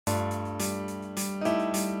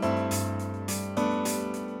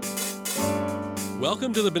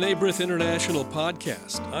Welcome to the B'nai B'rith International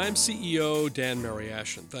Podcast. I'm CEO Dan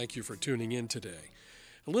Mariashan. Thank you for tuning in today.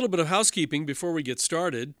 A little bit of housekeeping before we get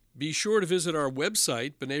started. Be sure to visit our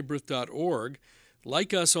website, bnaibrith.org,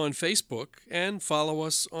 like us on Facebook, and follow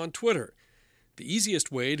us on Twitter. The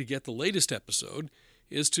easiest way to get the latest episode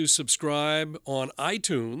is to subscribe on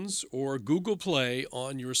iTunes or Google Play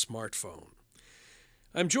on your smartphone.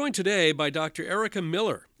 I'm joined today by Dr. Erica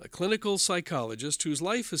Miller, a clinical psychologist whose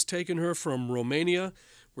life has taken her from Romania,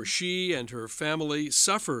 where she and her family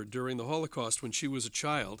suffered during the Holocaust when she was a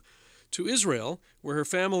child, to Israel, where her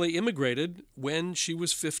family immigrated when she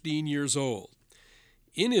was 15 years old.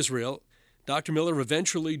 In Israel, Dr. Miller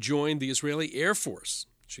eventually joined the Israeli Air Force.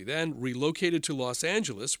 She then relocated to Los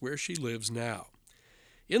Angeles, where she lives now.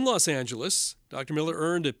 In Los Angeles, Dr. Miller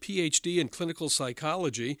earned a PhD in clinical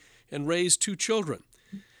psychology and raised 2 children.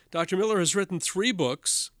 Dr. Miller has written 3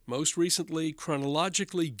 books, most recently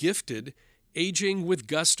Chronologically Gifted, Aging with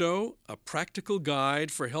Gusto, A Practical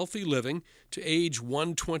Guide for Healthy Living to Age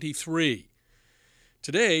 123.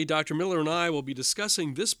 Today, Dr. Miller and I will be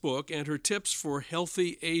discussing this book and her tips for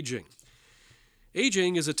healthy aging.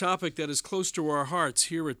 Aging is a topic that is close to our hearts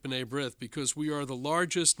here at B'nai B'rith because we are the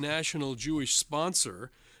largest national Jewish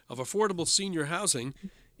sponsor of affordable senior housing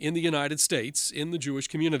in the United States in the Jewish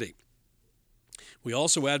community. We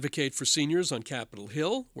also advocate for seniors on Capitol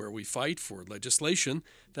Hill, where we fight for legislation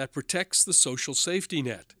that protects the social safety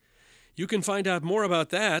net. You can find out more about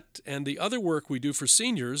that and the other work we do for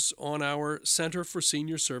seniors on our Center for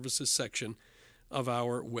Senior Services section of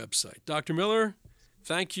our website. Dr. Miller,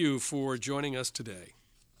 thank you for joining us today.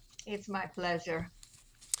 It's my pleasure.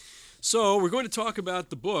 So we're going to talk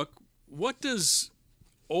about the book. What does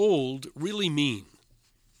old really mean?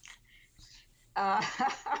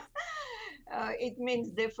 It means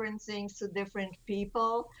different things to different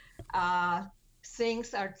people.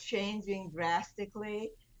 Things are changing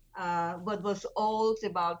drastically. What was old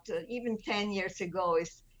about even 10 years ago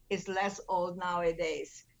is less old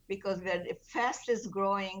nowadays because we're the fastest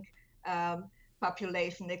growing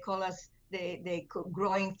population. They call us the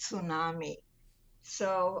growing tsunami.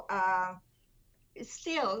 So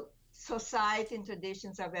still, society and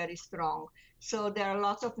traditions are very strong. So there are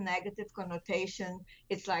lots of negative connotation.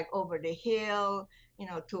 It's like over the hill,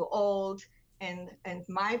 too old. And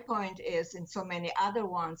my point is, and so many other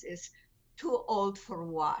ones, is too old for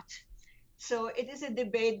what? So it is a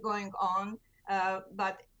debate going on,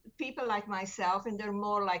 but people like myself, and they're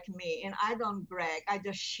more like me, and I don't brag, I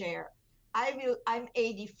just share. I'm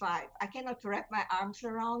 85. I cannot wrap my arms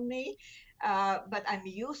around me, but I'm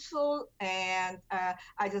useful. And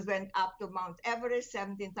I just went up to Mount Everest,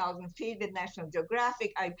 17,000 feet with National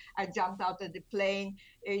Geographic. I jumped out of the plane,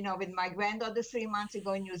 with my granddaughter 3 months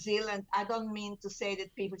ago in New Zealand. I don't mean to say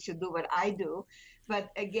that people should do what I do.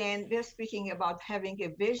 But again, we're speaking about having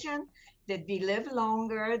a vision that we live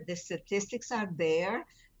longer. The statistics are there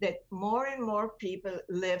that more and more people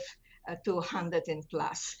live to 100 and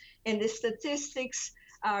plus. And the statistics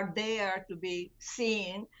are there to be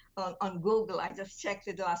seen on Google. I just checked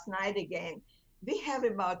it last night again. We have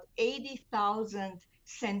about 80,000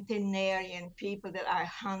 centenarian people that are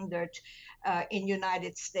 100 in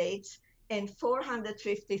United States and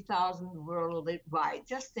 450,000 worldwide.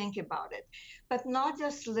 Just think about it. But not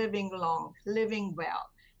just living long, living well.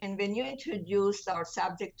 And when you introduced our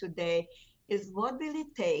subject today is what will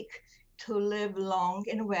it take to live long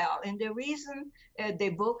and well. And the reason the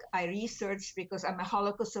book I researched, because I'm a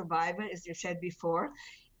Holocaust survivor, as you said before,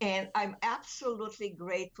 and I'm absolutely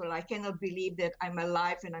grateful. I cannot believe that I'm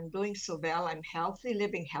alive and I'm doing so well. I'm healthy,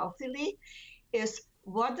 living healthily, is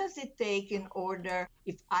what does it take in order,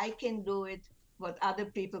 if I can do it, what other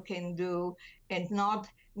people can do, and not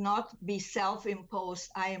be self-imposed,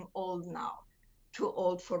 I am old now. Too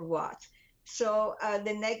old for what? So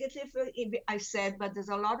the negative, I said, but there's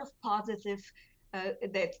a lot of positive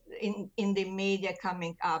that in the media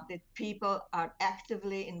coming up, that people are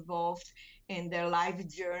actively involved in their life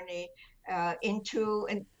journey into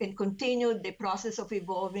and continue the process of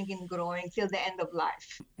evolving and growing till the end of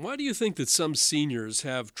life. Why do you think that some seniors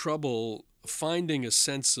have trouble finding a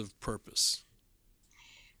sense of purpose?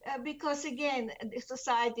 Because again, the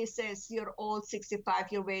society says you're old, 65,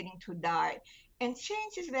 you're waiting to die. And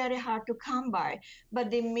change is very hard to come by. But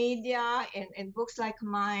the media and books like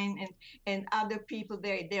mine and other people,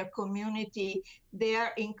 their community, they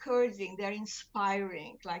are encouraging, they're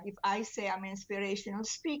inspiring. Like if I say I'm an inspirational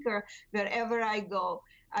speaker, wherever I go,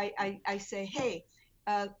 I say, hey,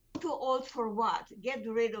 too old for what? Get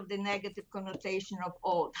rid of the negative connotation of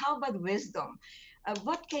old. How about wisdom?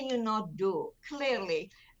 What can you not do? Clearly,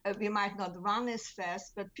 we might not run as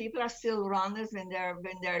fast, but people are still runners when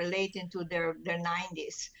they're late into their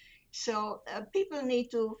 90s. So people need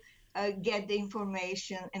to get the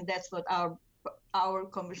information, and that's what our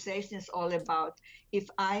conversation is all about. If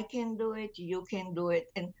I can do it, you can do it.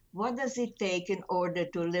 And what does it take in order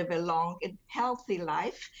to live a long and healthy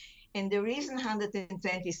life? And the reason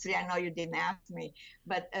 123, I know you didn't ask me,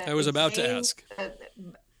 but I was it's about to named, ask.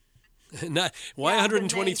 Not, why yeah, the name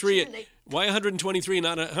 123? Chile. Why 123,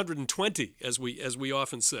 not 120, as we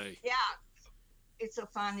often say? Yeah, it's so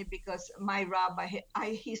funny because my rabbi,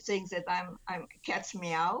 he thinks that I'm cat's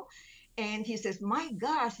meow, and he says, "My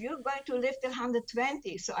gosh, you're going to live till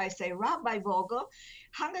 120." So I say, "Rabbi Vogel,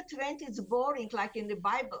 120 is boring, like in the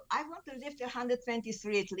Bible. I want to live till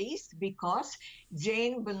 123 at least because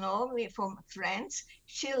Jane Bonomi from France,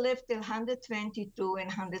 she lived till 122 and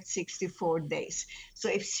 164 days. So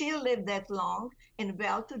if she lived that long and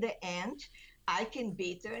well to the end, I can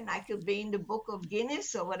beat her and I could be in the book of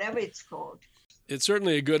Guinness or whatever it's called." It's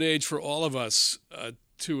certainly a good age for all of us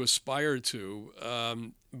to aspire to.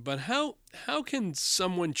 But how can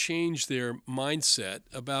someone change their mindset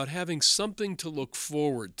about having something to look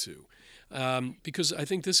forward to? Because I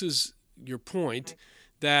think this is your point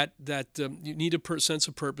that you need a sense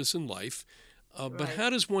of purpose in life. But Right. how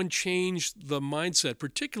does one change the mindset,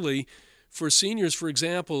 particularly for seniors, for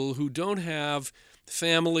example, who don't have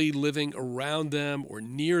family living around them or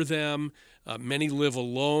near them? Many live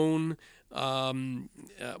alone.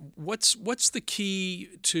 What's the key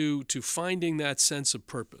to finding that sense of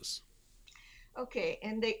purpose? Okay,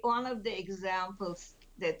 and one of the examples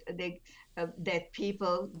that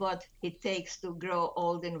people what it takes to grow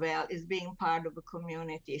old and well is being part of a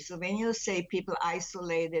community. So when you say people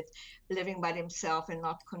isolated, living by themselves and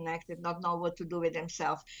not connected, not know what to do with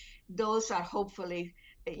themselves, those are hopefully,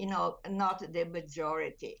 not the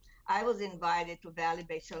majority. I was invited to Valley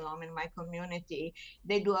Beit Shalom in my community.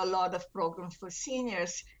 They do a lot of programs for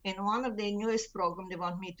seniors. In one of the newest programs, they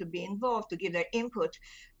want me to be involved to give their input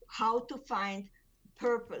how to find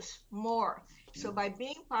purpose more. So by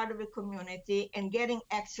being part of a community and getting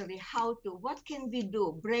actually how to, what can we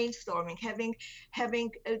do, brainstorming,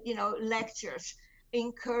 having lectures,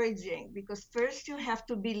 encouraging, because first you have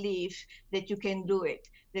to believe that you can do it,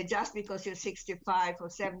 that just because you're 65 or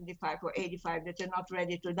 75 or 85 that you're not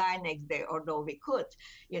ready to die next day, although we could,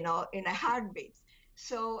 in a heartbeat.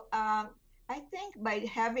 So I think by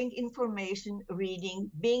having information, reading,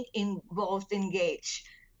 being involved, engaged,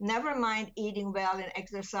 never mind eating well and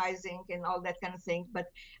exercising and all that kind of thing, but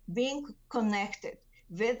being connected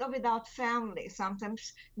with or without family,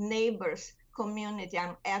 sometimes neighbors, community.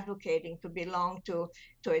 I'm advocating to belong to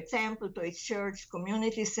a temple, to a church,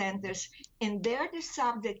 community centers. And there the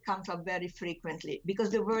subject comes up very frequently because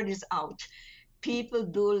the word is out. People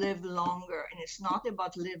do live longer, and it's not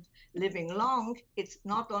about living long. It's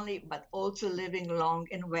not only, but also living long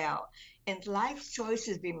and well. And life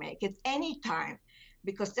choices we make at any time,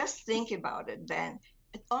 because just think about it then,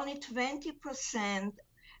 only 20%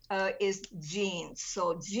 is genes.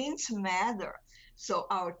 So genes matter. So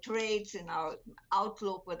our traits and our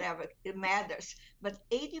outlook, whatever, it matters. But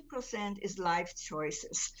 80% is life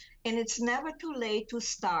choices. And it's never too late to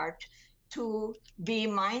start to be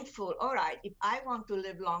mindful. All right, if I want to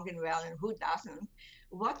live long and well, and who doesn't,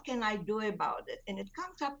 what can I do about it? And it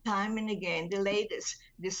comes up time and again, the latest,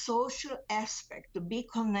 the social aspect, to be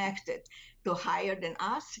connected to higher than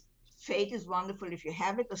us. Faith is wonderful if you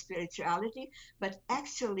have it, or spirituality, but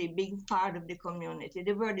actually being part of the community.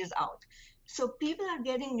 The word is out. So people are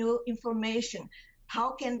getting new information.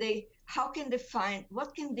 How can they find,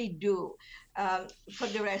 what can they do for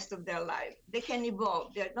the rest of their life? They can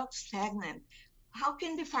evolve. They're not stagnant. How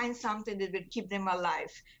can they find something that will keep them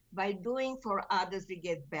alive? By doing for others, we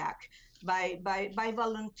get back. By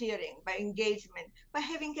volunteering, by engagement, by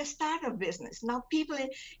having a startup business. Now, people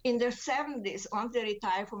in their 70s, once they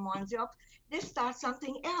retire from one job, they start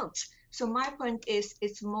something else. So my point is,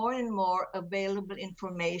 it's more and more available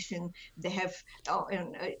information. They have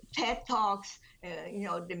TED Talks,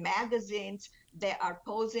 the magazines. They are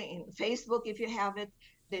posing in Facebook, if you have it,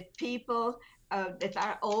 that people that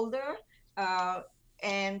are older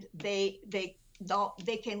and they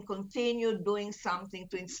can continue doing something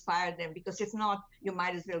to inspire them, because if not, you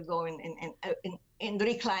might as well go in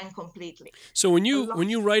recline completely. So when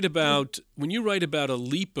you write about a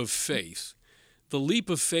leap of faith, the leap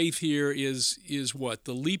of faith here is what?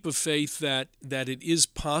 The leap of faith that it is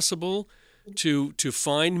possible to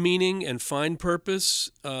find meaning and find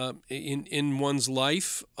purpose in one's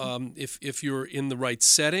life if you're in the right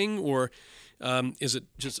setting, or is it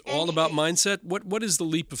just all Any about age. mindset? What is the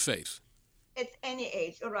leap of faith? At any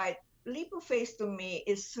age, all right. leap of faith to me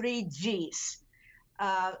is three G's.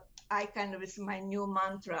 uh, I kind of, it's my new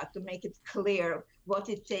mantra to make it clear what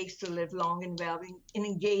it takes to live long and well in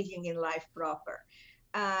engaging in life proper.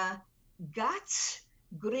 Uh, Guts,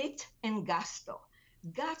 grit, and gusto.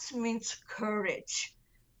 Guts means courage.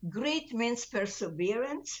 Grit means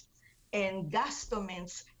perseverance. And gusto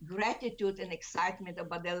means gratitude and excitement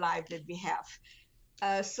about the life that we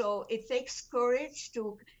have. So it takes courage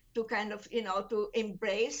to kind of to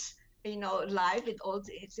embrace life with all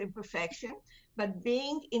its imperfection, but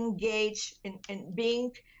being engaged and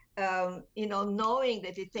being knowing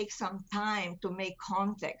that it takes some time to make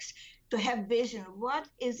context, to have vision. What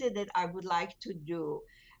is it that I would like to do?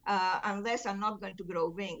 Unless I'm not going to grow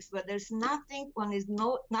wings, but there's nothing, one is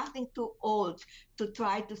nothing too old to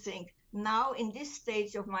try to think. Now, in this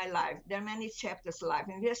stage of my life, there are many chapters of life,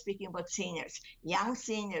 and we are speaking about seniors, young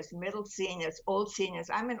seniors, middle seniors, old seniors.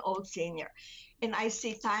 I'm an old senior. And I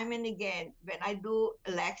see time and again when I do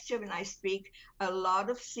a lecture, when I speak, a lot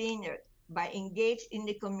of seniors by engaged in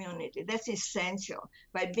the community. That's essential.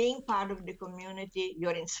 By being part of the community,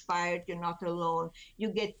 you're inspired, you're not alone.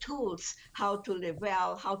 You get tools how to live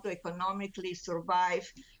well, how to economically survive.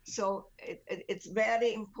 So it's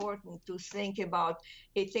very important to think about,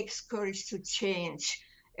 it takes courage to change.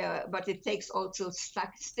 But it takes also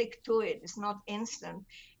stick to it. It's not instant.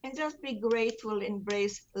 And just be grateful,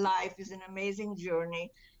 embrace life is an amazing journey.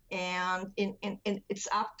 And it's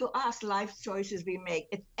up to us, life choices we make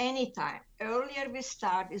at any time. Earlier we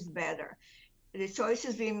start is better. The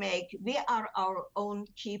choices we make, we are our own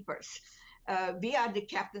keepers. We are the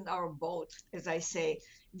captain of our boat, as I say.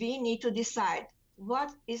 We need to decide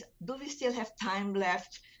do we still have time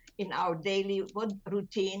left in our daily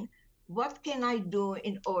routine? What can I do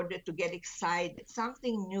in order to get excited?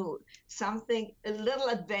 Something new, a little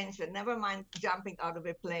adventure, never mind jumping out of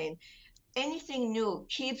a plane. Anything new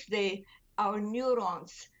keeps our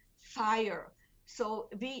neurons fire. So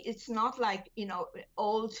it's not like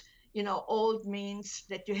old. Old means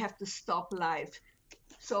that you have to stop life.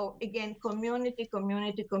 So again, community,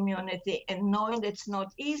 community, community, and knowing that's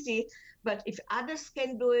not easy, but if others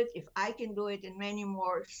can do it, if I can do it, and many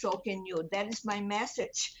more, so can you. That is my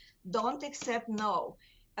message. Don't accept no.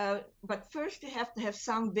 But first, you have to have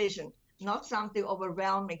some vision, not something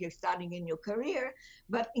overwhelming. You're starting a new career,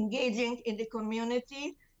 but engaging in the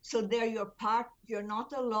community. So there, you're part. You're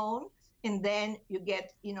not alone, and then you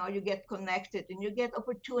get connected, and you get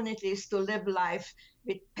opportunities to live life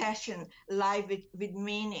with passion, life with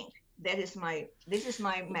meaning. This is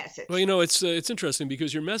my message. Well, it's interesting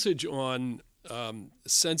because your message on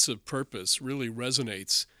sense of purpose really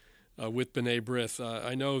resonates with B'nai B'rith.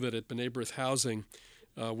 I know that at B'nai B'rith Housing,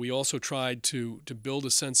 we also tried to build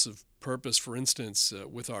a sense of purpose, for instance,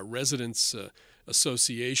 with our residents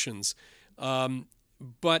associations.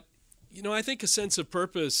 But I think a sense of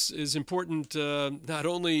purpose is important not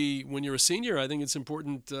only when you're a senior. I think it's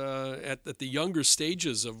important at the younger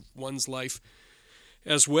stages of one's life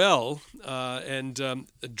as well. And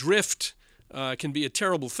drift can be a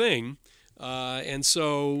terrible thing. And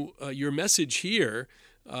so your message here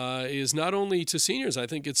is not only to seniors, I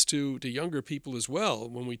think it's to younger people as well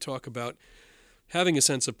when we talk about having a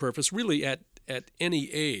sense of purpose, really at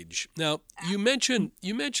any age. Now, you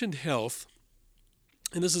mentioned health.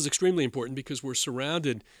 And this is extremely important because we're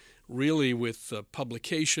surrounded really with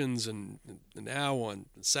publications and now on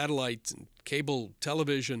satellite and cable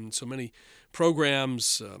television, so many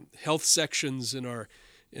programs, health sections in our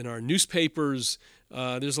newspapers.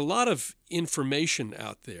 There's a lot of information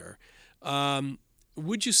out there.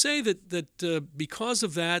 Would you say that because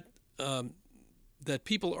of that, that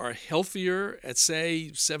people are healthier at,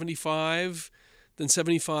 say, 75 than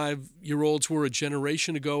 75-year-olds were a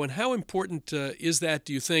generation ago? And how important is that,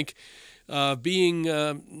 do you think, being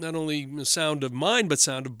not only sound of mind but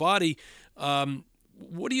sound of body?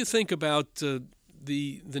 What do you think about the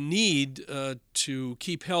need to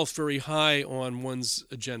keep health very high on one's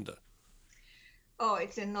agenda? Oh,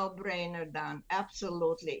 it's a no-brainer, Dan.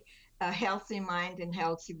 Absolutely. A healthy mind and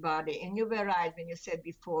healthy body. And you were right when you said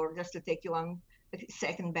before, just to take you one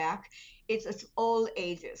second back, it's all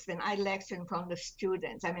ages. When I lecture in front of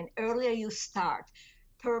students, earlier you start.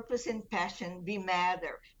 Purpose and passion, we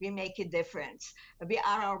matter. We make a difference. We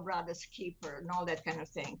are our brother's keeper and all that kind of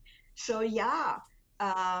thing. So yeah,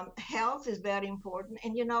 health is very important.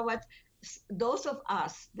 And you know what? Those of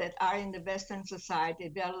us that are in the Western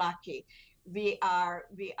society, we are lucky. We are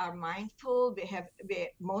mindful.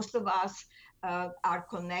 Most of us are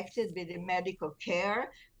connected with the medical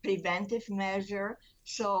care, preventive measure.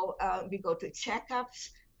 So we go to checkups.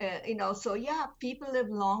 So yeah, people live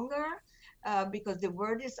longer because the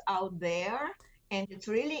word is out there. and it's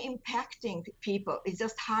really impacting people. It's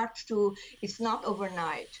just it's not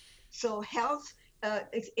overnight. So health,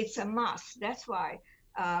 it's a must. That's why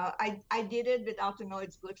I did it without to know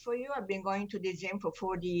it's good for you. I've been going to the gym for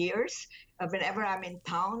 40 years. Whenever I'm in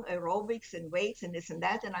town, aerobics and weights and this and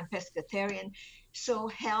that, and I'm pescatarian. So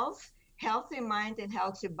healthy mind and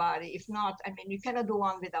healthy body. If not, I mean, you cannot do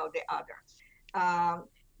one without the other. Um,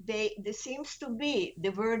 there seems to be, the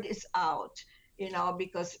word is out,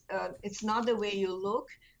 because it's not the way you look,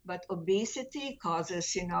 but obesity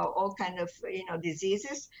causes, all kind of,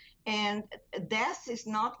 diseases. And death is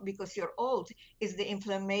not because you're old, it's the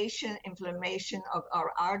inflammation of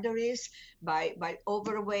our arteries by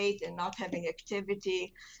overweight and not having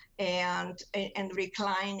activity and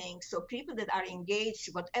reclining. So people that are engaged,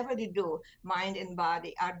 whatever they do, mind and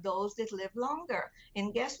body, are those that live longer.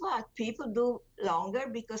 And guess what? People do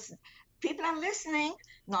longer because people are listening.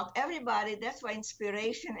 Not everybody. That's why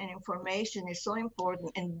inspiration and information is so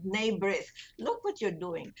important. And breathe. Look what you're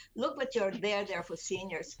doing. Look what you're there for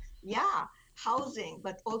seniors. Yeah, housing,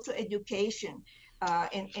 but also education.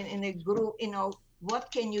 In a group,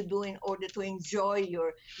 what can you do in order to enjoy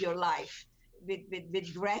your life?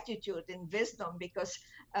 With gratitude and wisdom, because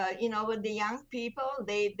with the young people,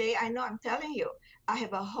 they I know, I'm telling you, I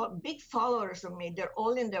have a big followers of me. They're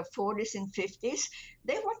all in their 40s and 50s.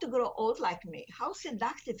 They want to grow old like me. How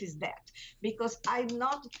seductive is that? Because I'm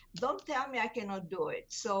not, don't tell me I cannot do it.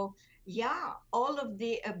 So yeah, all of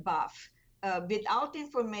the above. Without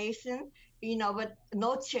information, but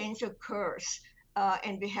no change occurs.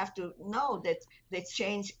 And we have to know that the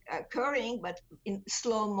change occurring, but in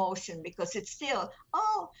slow motion, because it's still,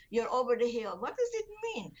 oh, you're over the hill. What does it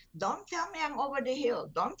mean? Don't tell me I'm over the hill.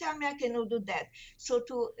 Don't tell me I cannot do that. So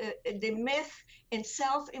the myth and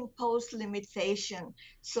self-imposed limitation.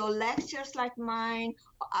 So lectures like mine,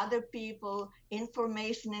 other people,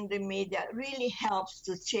 information in the media really helps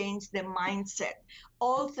to change the mindset,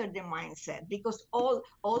 alter the mindset, because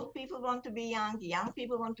old people want to be young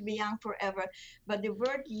people want to be young forever, but the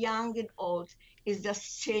word young and old is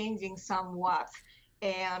just changing somewhat.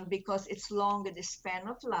 And because it's longer, the span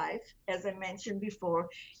of life, as I mentioned before,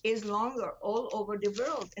 is longer all over the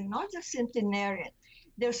world, and not just centenarian.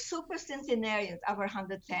 They're super centenarians over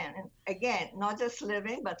 110. And again, not just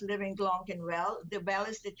living, but living long and well, the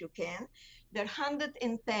wellest that you can. There are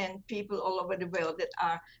 110 people all over the world that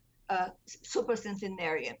are super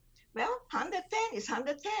centenarian. Well, 110 is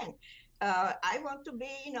 110. I want to be,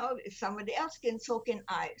 if somebody else can, so can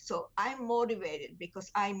I. So I'm motivated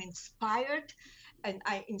because I'm inspired and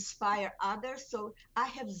I inspire others. So I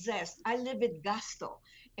have zest. I live with gusto.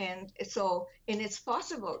 And it's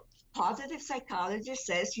possible. Positive psychology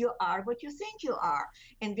says you are what you think you are.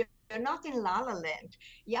 And we're not in la la land.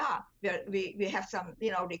 Yeah, we have some,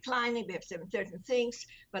 declining, we have some certain things.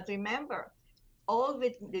 But remember, all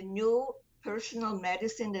with the new personal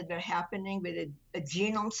medicine that are happening with a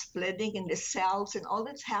genome splitting in the cells and all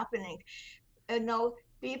that's happening,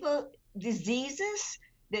 people, diseases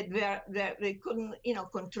that they couldn't,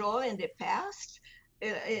 control in the past,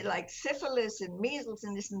 like syphilis and measles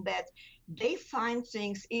and this and that, they find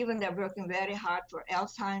things, even they're working very hard for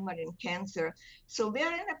Alzheimer and cancer. So we're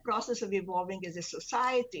in a process of evolving as a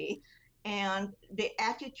society, and the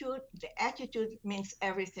attitude means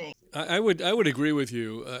everything. I would agree with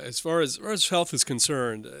you as far as health is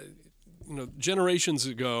concerned. Generations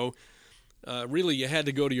ago, really you had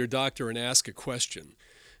to go to your doctor and ask a question.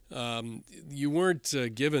 You weren't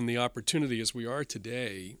given the opportunity, as we are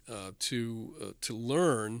today, to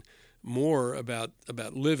learn more about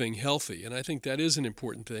living healthy, and I think that is an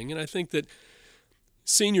important thing. And I think that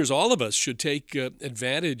seniors, all of us, should take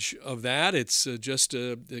advantage of that. It's just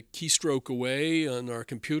a keystroke away on our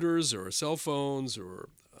computers or our cell phones or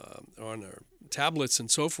on our tablets and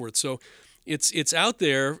so forth. So it's out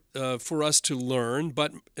there for us to learn.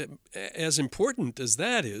 But as important as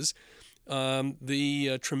that is,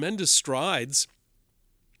 the tremendous strides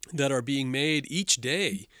that are being made each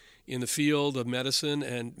day in the field of medicine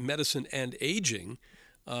and aging,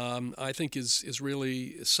 I think is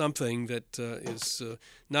really something that is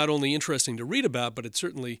not only interesting to read about, but it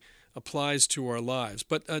certainly applies to our lives.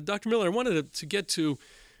 But Dr. Miller, I wanted to get to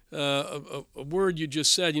a word you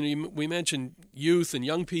just said. We mentioned youth and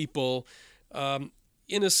young people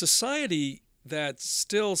in a society that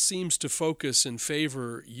still seems to focus and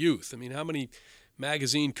favor youth. I mean, how many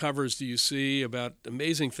magazine covers do you see about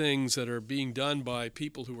amazing things that are being done by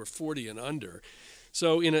people who are 40 and under?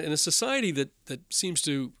 So in a society that seems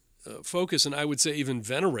to focus, and I would say even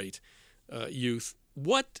venerate youth,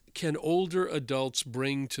 what can older adults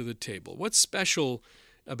bring to the table? What's special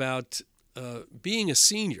about being a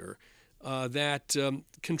senior that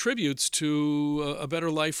contributes to a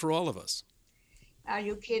better life for all of us. Are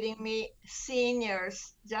you kidding me?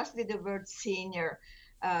 Seniors, just with the word senior,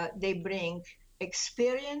 they bring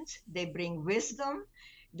experience, they bring wisdom,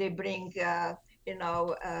 they bring,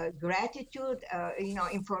 gratitude,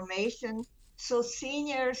 information. So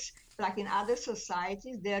seniors, like in other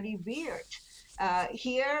societies, they're revered.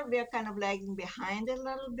 Here, we're kind of lagging behind a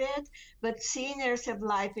little bit, but seniors have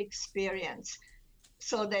life experience.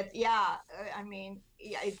 So that,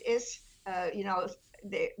 it is,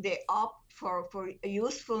 they opt for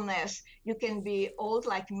usefulness. You can be old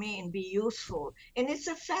like me and be useful, and it's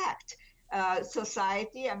a fact.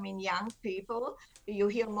 Society, young people, you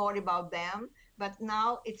hear more about them, but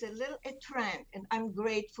now it's a trend, and I'm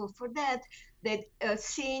grateful for that. That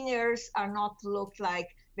seniors are not looked like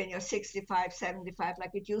when you're 65, 75,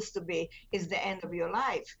 like it used to be, is the end of your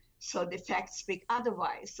life. So the facts speak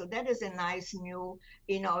otherwise. So that is a nice new,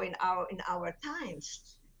 in our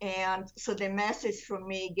times. And so the message from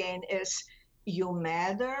me again is, you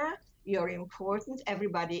matter, you're important,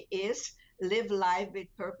 everybody is. Live life with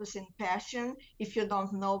purpose and passion. If you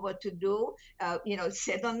don't know what to do,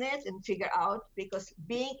 sit on it and figure out, because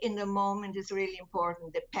being in the moment is really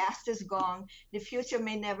important. The past is gone. The future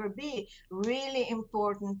may never be. Really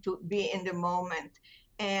important to be in the moment.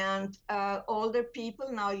 And older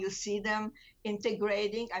people, now you see them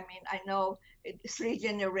integrating. I know 3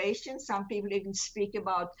 generations. Some people even speak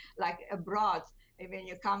about, like, abroad, when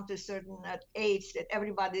you come to a certain age, that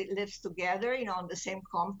everybody lives together, on the same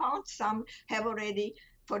compound. Some have already,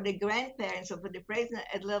 for the grandparents or for the president,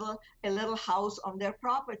 a little house on their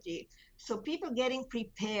property. So people getting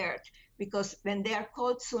prepared, because when they are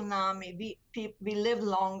called tsunami, we live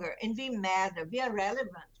longer and we matter. We are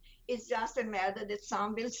relevant. It's just a matter that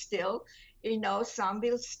some will still,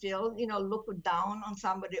 look down on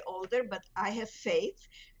somebody older. But I have faith,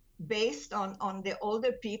 based on the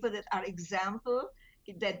older people that are example,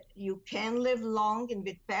 that you can live long and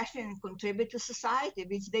with passion and contribute to society,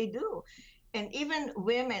 which they do. And even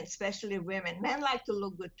women, especially women, men like to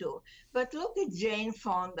look good too. But look at Jane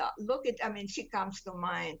Fonda. She comes to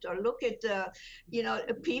mind. Or look at,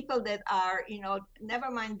 people that are,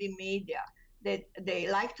 never mind the media, that they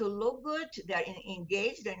like to look good, they're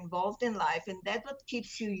engaged, they're involved in life, and that's what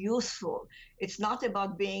keeps you useful. It's not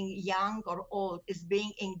about being young or old, it's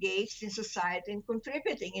being engaged in society and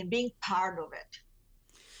contributing and being part of it.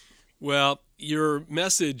 Well, your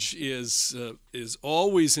message is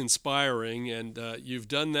always inspiring, and you've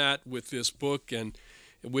done that with this book and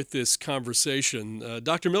with this conversation.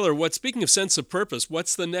 Dr. Miller, speaking of sense of purpose,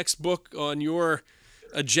 what's the next book on your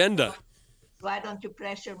agenda? Why don't you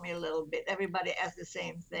pressure me a little bit? Everybody has the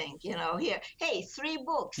same thing, here. Hey, 3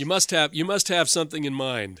 books. You must have something in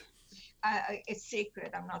mind. It's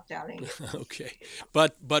secret. I'm not telling you. Okay.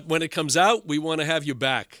 But when it comes out, we want to have you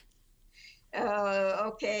back.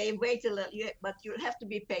 Okay. Wait a little, but you'll have to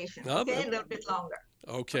be patient. Okay, a little bit longer.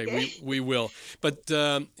 Okay. We will. But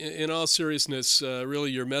in all seriousness,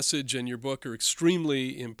 really, your message and your book are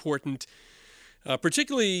extremely important.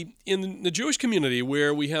 Particularly in the Jewish community,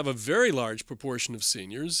 where we have a very large proportion of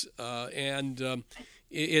seniors, and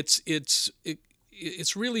it's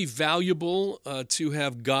really valuable to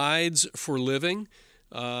have guides for living,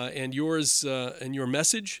 and yours and your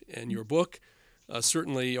message and your book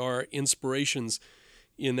certainly are inspirations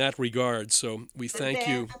in that regard. So we thank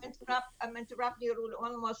you. I'm interrupting you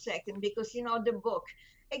one more second, because the book.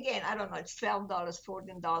 Again, I don't know, it's $12,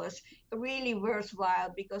 $14, really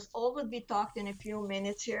worthwhile, because all what we talked in a few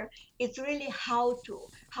minutes here, it's really how to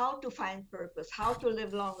find purpose, how to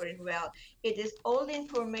live longer and well. It is all the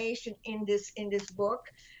information in this book,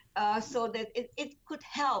 so that it could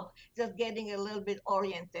help just getting a little bit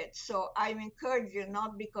oriented. So I encourage you,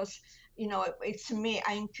 not because, it's me,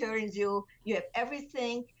 I encourage you, you have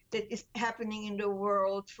everything that is happening in the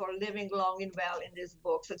world for living long and well in this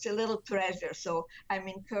book. So it's a little treasure. So I'm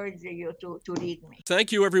encouraging you to read me.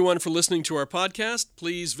 Thank you, everyone, for listening to our podcast.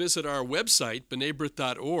 Please visit our website,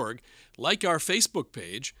 b'nai-b'rith.org, like our Facebook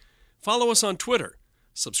page, follow us on Twitter,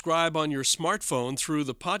 subscribe on your smartphone through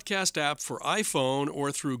the podcast app for iPhone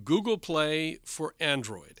or through Google Play for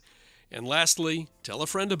Android. And lastly, tell a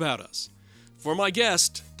friend about us. For my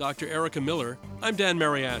guest, Dr. Erica Miller, I'm Dan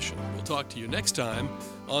Mariaschin. We'll talk to you next time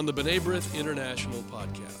on the B'nai B'rith International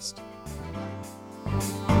Podcast.